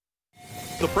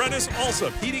The Prentice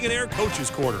Alsop Heating and Air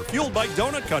Coaches Corner, fueled by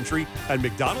Donut Country and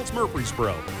McDonald's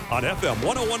Murfreesboro on FM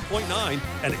 101.9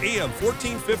 and AM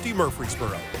 1450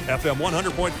 Murfreesboro, FM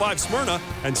 100.5 Smyrna,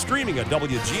 and streaming at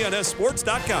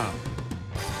WGNSSports.com.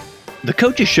 The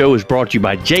Coaches Show is brought to you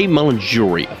by J. Mullins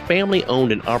Jewelry, a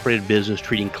family-owned and operated business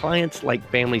treating clients like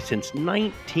family since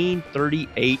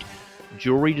 1938.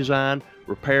 Jewelry design,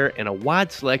 repair, and a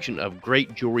wide selection of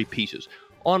great jewelry pieces.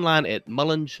 Online at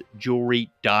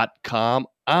mullinsjewelry.com.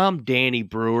 I'm Danny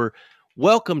Brewer.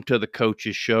 Welcome to the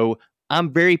Coaches Show.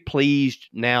 I'm very pleased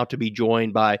now to be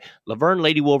joined by Vergne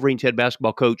Lady Wolverines head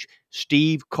basketball coach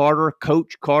Steve Carter.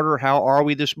 Coach Carter, how are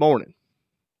we this morning?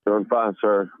 Doing fine,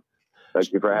 sir.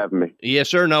 Thank you for having me. Yes,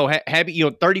 sir. No, happy,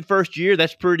 31st year.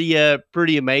 That's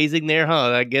pretty amazing there,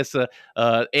 huh? I guess,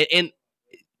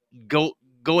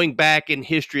 going back in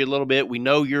history a little bit, we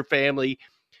know your family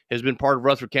has been part of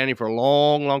Rutherford County for a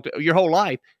long, long time, your whole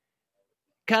life.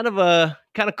 Kind of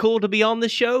cool to be on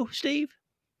this show, Steve?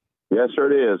 Yes,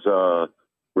 sir, it is.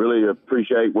 Really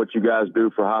appreciate what you guys do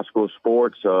for high school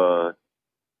sports.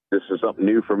 This is something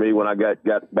new for me when I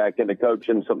got back into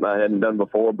coaching, something I hadn't done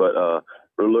before, but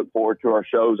really look forward to our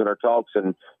shows and our talks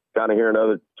and kind of hearing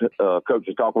other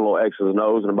coaches talking a little X's and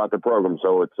O's and about the program.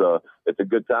 So it's a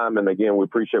good time. And again, we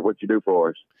appreciate what you do for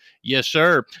us. Yes,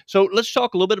 sir. So let's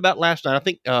talk a little bit about last night. I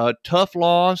think tough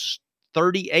loss,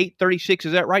 38-36.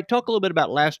 Is that right? Talk a little bit about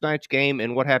last night's game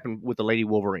and what happened with the Lady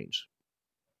Wolverines.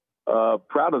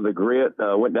 Proud of the grit.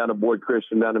 Went down to Boyd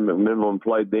Christian down in McMinnville and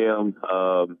played them.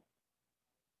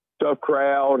 Tough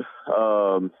crowd.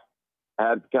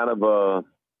 Had kind of a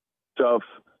tough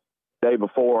day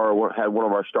before. Had one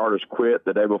of our starters quit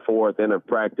the day before at the end of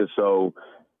practice. So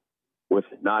with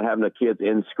not having the kids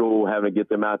in school, having to get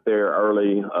them out there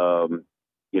early,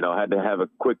 had to have a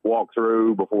quick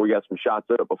walkthrough before we got some shots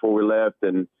up before we left.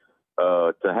 And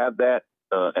to have that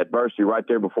adversity right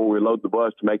there before we load the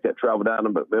bus to make that travel down to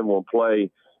McMinnville and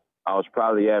play, I was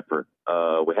proud of the effort.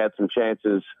 We had some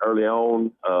chances early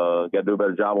on. Got to do a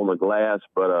better job on the glass,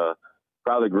 but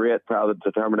proud of the grit, proud of the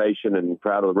determination, and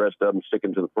proud of the rest of them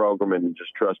sticking to the program and just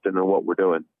trusting in what we're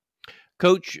doing.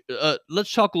 Coach,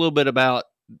 let's talk a little bit about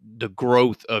the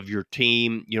growth of your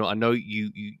team. I know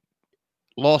you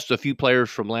lost a few players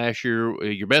from last year,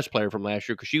 your best player from last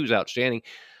year, because she was outstanding.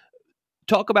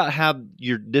 Talk about how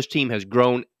this team has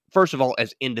grown, first of all,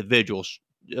 as individuals.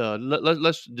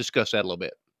 Let's discuss that a little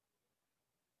bit.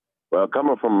 Well,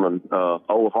 coming from an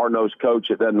old hard-nosed coach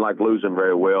that doesn't like losing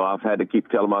very well, I've had to keep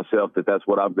telling myself that that's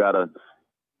what I've got to,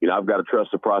 I've got to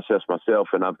trust the process myself,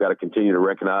 and I've got to continue to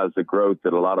recognize the growth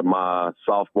that a lot of my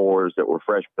sophomores that were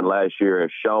freshmen last year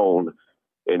have shown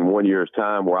in 1 year's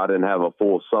time where I didn't have a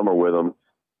full summer with them.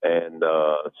 And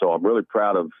so I'm really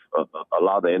proud of a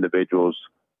lot of the individuals,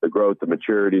 the growth, the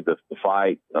maturity, the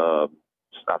fight. I've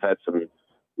had some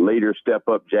leaders step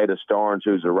up. Jada Starnes,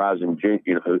 who's a rising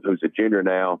junior, who's a junior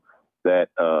now, that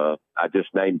I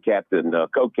just named captain,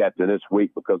 co-captain this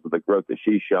week because of the growth that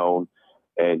she's shown.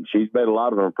 And she's made a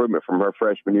lot of improvement from her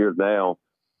freshman year now.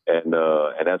 And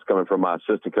that's coming from my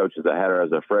assistant coaches that had her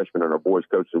as a freshman and her boys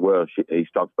coach as well. He's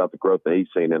talked about the growth that he's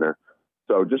seen in her.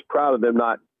 So just proud of them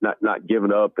not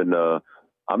giving up. And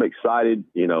I'm excited.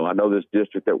 I know this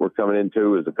district that we're coming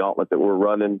into is a gauntlet that we're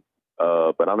running,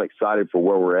 but I'm excited for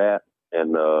where we're at.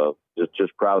 And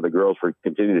just proud of the girls for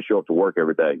continuing to show up to work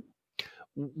every day.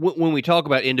 When we talk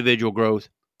about individual growth,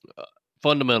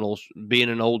 fundamentals, being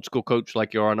an old school coach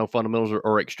like you are, I know fundamentals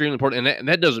are extremely important. And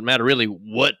that doesn't matter really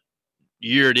what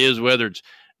year it is, whether it's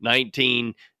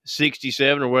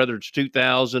 1967 or whether it's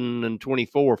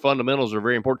 2024. Fundamentals are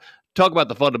very important. Talk about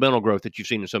the fundamental growth that you've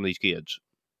seen in some of these kids.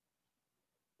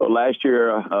 Well, last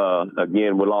year,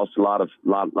 again, we lost a lot of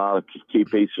key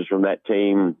pieces from that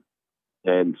team.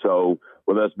 And so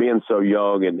with us being so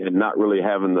young and not really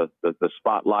having the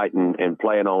spotlight and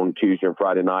playing on Tuesday and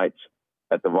Friday nights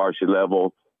at the varsity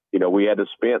level, we had to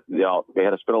spend a lot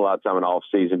of time in off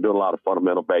season doing a lot of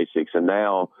fundamental basics. And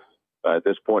now at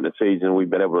this point in the season, we've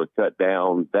been able to cut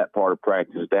down that part of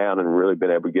practice down and really been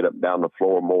able to get up and down the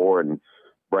floor more and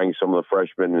bring some of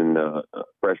the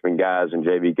freshman guys and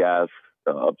JV guys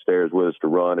upstairs with us to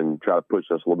run and try to push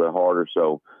us a little bit harder.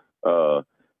 So,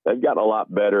 they've gotten a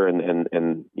lot better,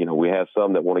 and we have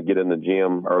some that want to get in the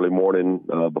gym early morning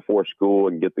before school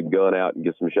and get the gun out and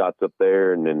get some shots up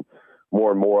there, and then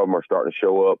more and more of them are starting to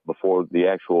show up before the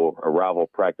actual arrival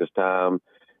practice time,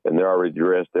 and they're already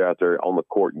dressed. They're out there on the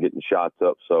court and getting shots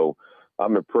up. So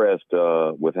I'm impressed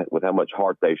with how much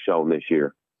heart they've shown this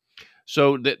year.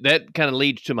 So that kind of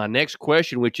leads to my next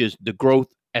question, which is the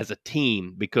growth as a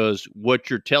team, because what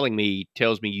you're telling me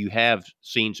tells me you have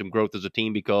seen some growth as a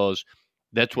team, because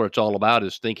that's what it's all about,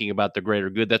 is thinking about the greater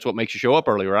good. That's what makes you show up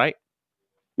early, right?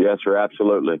 Yes, sir.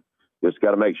 Absolutely. Just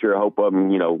got to make sure hope of them,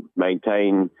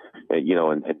 maintain,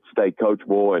 and stay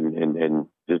coachable and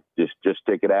just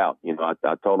stick it out.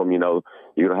 I told them, you're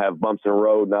going to have bumps in the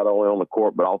road, not only on the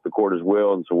court, but off the court as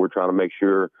well. And so we're trying to make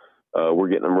sure we're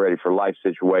getting them ready for life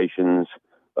situations,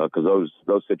 because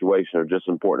those situations are just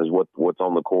as important as what's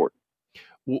on the court.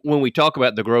 When we talk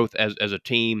about the growth as a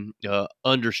team,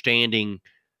 understanding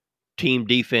team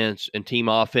defense and team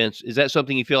offense, is that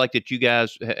something you feel like that you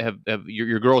guys have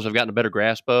your girls have gotten a better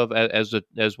grasp of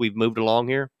as we've moved along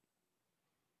here?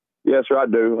 Yes, sir, I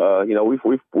do.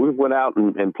 We've went out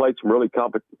and played some really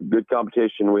good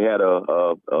competition. We had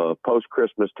a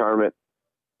post-Christmas tournament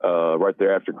right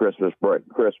there after Christmas,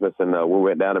 and we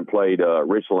went down and played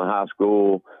Richland High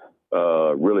School.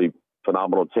 Really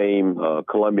phenomenal team.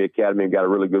 Columbia Academy got a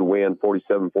really good win,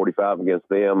 47-45 against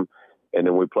them. And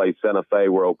then we played Santa Fe,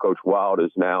 where old Coach Wild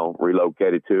is now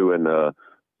relocated to. And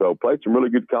so played some really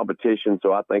good competition.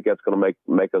 So I think that's going to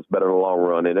make us better in the long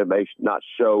run. And it may not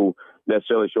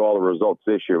necessarily show all the results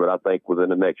this year, but I think within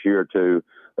the next year or two,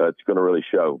 it's going to really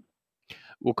show.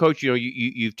 Well, Coach,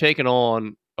 you've taken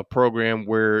on a program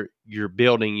where you're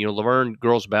building, Laverne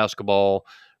girls basketball,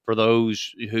 for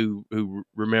those who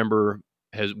remember,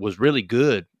 was really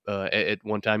good at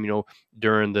one time,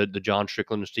 during the John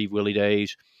Strickland and Steve Willie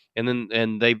days.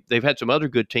 And they've had some other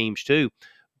good teams too,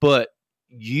 but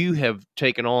you have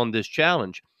taken on this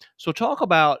challenge. So talk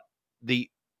about the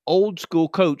old school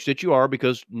coach that you are,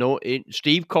 because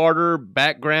Steve Carter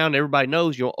background, everybody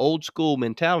knows your old school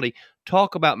mentality.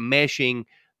 Talk about meshing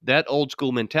that old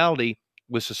school mentality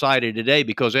with society today,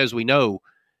 because as we know,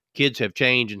 kids have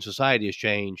changed and society has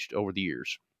changed over the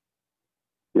years.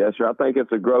 Yes, sir. I think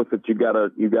it's a growth that you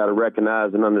gotta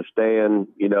recognize and understand.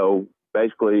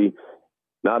 Basically,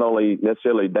 not only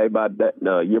necessarily day by day,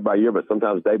 year by year, but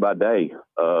sometimes day by day.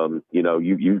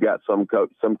 You've got some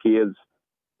kids,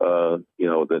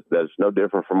 that's no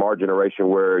different from our generation,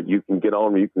 where you can get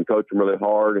on, you can coach them really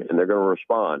hard, and they're going to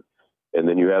respond. And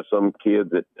then you have some kids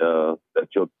that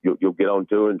you'll get on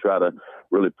to and try to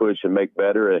really push and make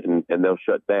better, and they'll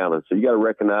shut down. And so you got to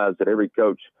recognize that every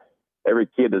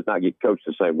kid does not get coached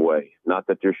the same way. Not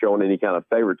that you're showing any kind of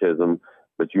favoritism,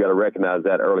 but you got to recognize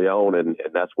that early on, and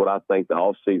that's what I think the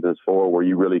off season is for, where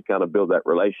you really kind of build that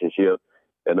relationship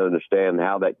and understand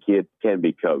how that kid can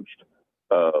be coached.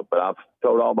 But I've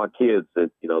told all my kids that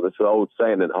this is an old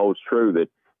saying that holds true,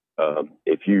 that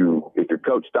if your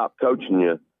coach stops coaching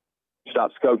you,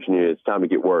 it's time to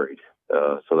get worried.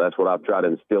 So that's what I've tried to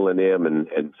instill in them,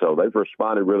 and so they've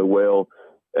responded really well.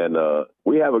 And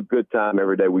we have a good time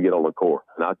every day we get on the court.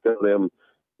 And I tell them,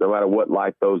 no matter what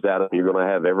life throws at them,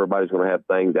 everybody's going to have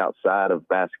things outside of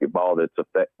basketball that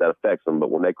affects them. But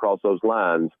when they cross those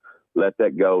lines, let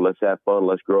that go. Let's have fun.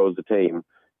 Let's grow as a team,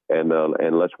 and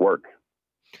let's work.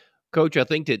 Coach, I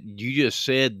think that you just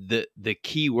said that the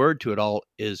key word to it all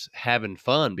is having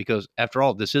fun, because after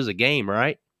all, this is a game,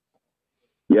 right?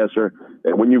 Yes, sir.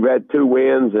 And when you've had 2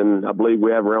 wins, and I believe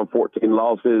we have around 14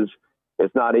 losses,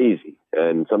 it's not easy.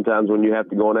 And sometimes when you have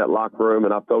to go in that locker room,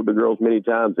 and I've told the girls many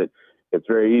times that it's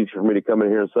very easy for me to come in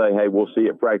here and say, hey, we'll see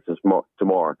you at practice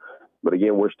tomorrow. But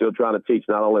again, we're still trying to teach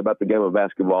not only about the game of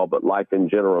basketball, but life in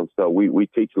general. And so we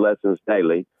teach lessons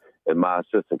daily, and my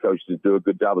assistant coaches do a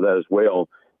good job of that as well.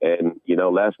 And,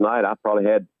 last night I probably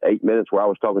had 8 minutes where I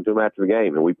was talking to them after the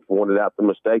game, and we pointed out the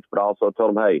mistakes, but I also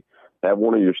told them, hey, have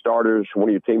one of your starters, one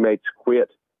of your teammates quit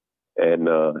and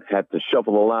had to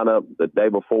shuffle the lineup the day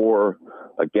before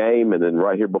a game, and then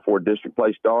right here before district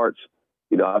play starts.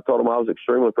 I told them I was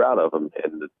extremely proud of them,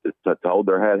 and to hold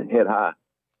their head high.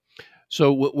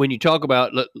 So when you talk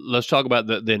about, let's talk about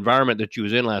the environment that you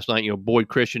was in last night, Boyd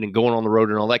Christian and going on the road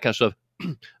and all that kind of stuff.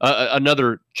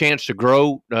 Another chance to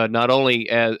grow, not only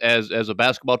as a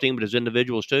basketball team, but as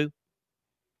individuals too.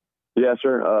 Yes,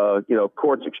 sir.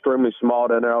 Court's extremely small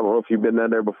down there. I don't know if you've been down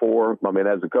there before. I mean,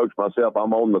 as a coach myself,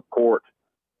 I'm on the court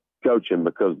coaching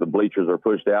because the bleachers are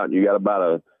pushed out, and you got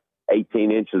about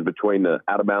 18 inches between the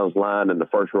out-of-bounds line and the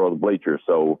first row of the bleachers.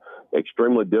 So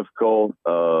extremely difficult,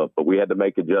 but we had to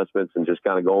make adjustments and just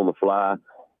kind of go on the fly.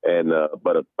 And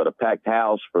but a packed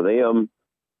house for them,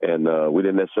 and we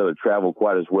didn't necessarily travel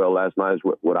quite as well last night as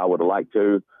what I would have liked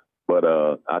to. But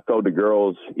I told the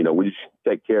girls, we just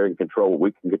take care and control what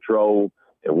we can control,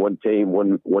 and one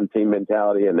team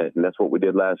mentality, and that's what we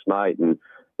did last night. And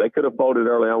they could have folded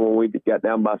early on when we got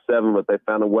down by 7, but they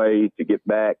found a way to get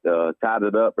back, tied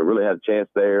it up, and really had a chance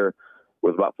there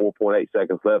with about 4.8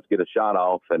 seconds left to get a shot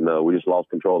off, and we just lost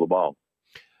control of the ball.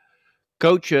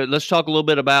 Coach, let's talk a little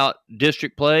bit about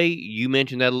district play. You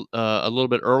mentioned that a little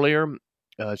bit earlier.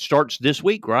 Starts this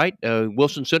week, right?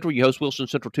 Wilson Central, you host Wilson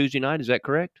Central Tuesday night. Is that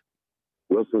correct?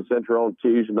 Wilson Central on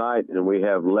Tuesday night, and we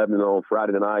have Lebanon on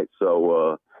Friday night.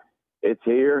 So it's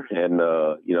here, and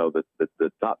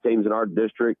the top teams in our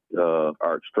district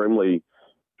are extremely,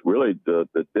 really the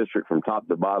district from top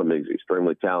to bottom is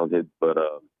extremely talented. But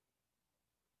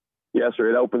yes, sir,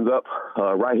 it opens up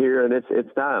right here, and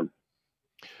it's time.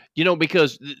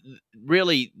 Because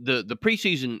really the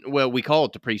preseason, well, we call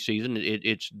it the preseason.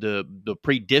 It's the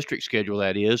pre-district schedule,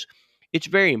 that is. It's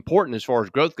very important as far as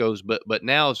growth goes, but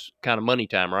now it's kind of money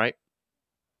time, right?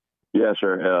 Yeah,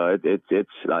 sir.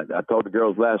 I told the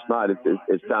girls last night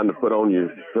it's time to put on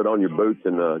your boots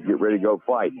and get ready to go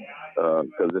fight,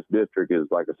 because this district is,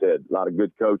 like I said, a lot of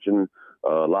good coaching, a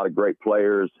lot of great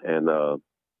players, and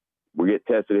we get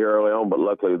tested here early on, but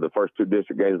luckily the first 2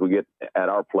 district games we get at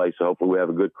our place, so hopefully we have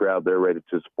a good crowd there ready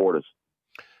to support us.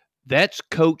 That's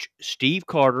Coach Steve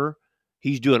Carter.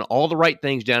 He's doing all the right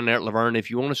things down there at Laverne. If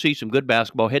you want to see some good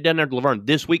basketball, head down there to Laverne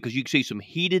this week, because you can see some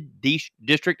heated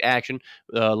district action.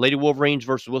 Lady Wolverines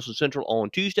versus Wilson Central on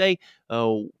Tuesday,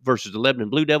 versus the Lebanon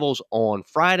Blue Devils on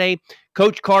Friday.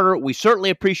 Coach Carter, we certainly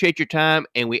appreciate your time,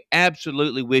 and we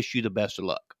absolutely wish you the best of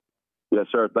luck. Yes,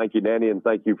 sir. Thank you, Danny, and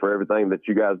thank you for everything that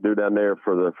you guys do down there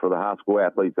for the high school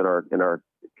athletes in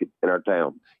our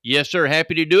town. Yes, sir.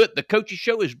 Happy to do it. The Coaches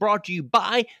Show is brought to you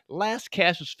by Las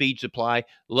Casas Feed Supply,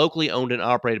 locally owned and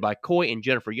operated by Coy and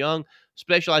Jennifer Young,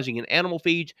 specializing in animal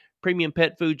feeds, premium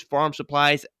pet foods, farm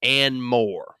supplies, and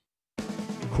more.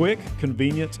 Quick,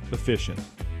 convenient, efficient.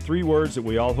 3 words that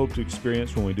we all hope to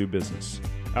experience when we do business.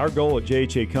 Our goal at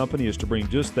JHA Company is to bring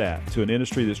just that to an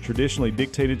industry that's traditionally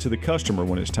dictated to the customer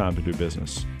when it's time to do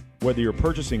business. Whether you're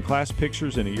purchasing class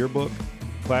pictures in a yearbook,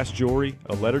 class jewelry,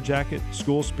 a letter jacket,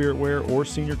 school spirit wear, or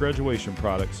senior graduation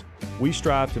products, we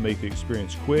strive to make the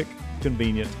experience quick,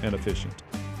 convenient, and efficient.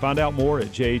 Find out more at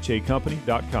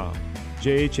jhacompany.com.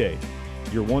 JHA,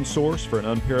 your one source for an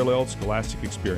unparalleled scholastic experience.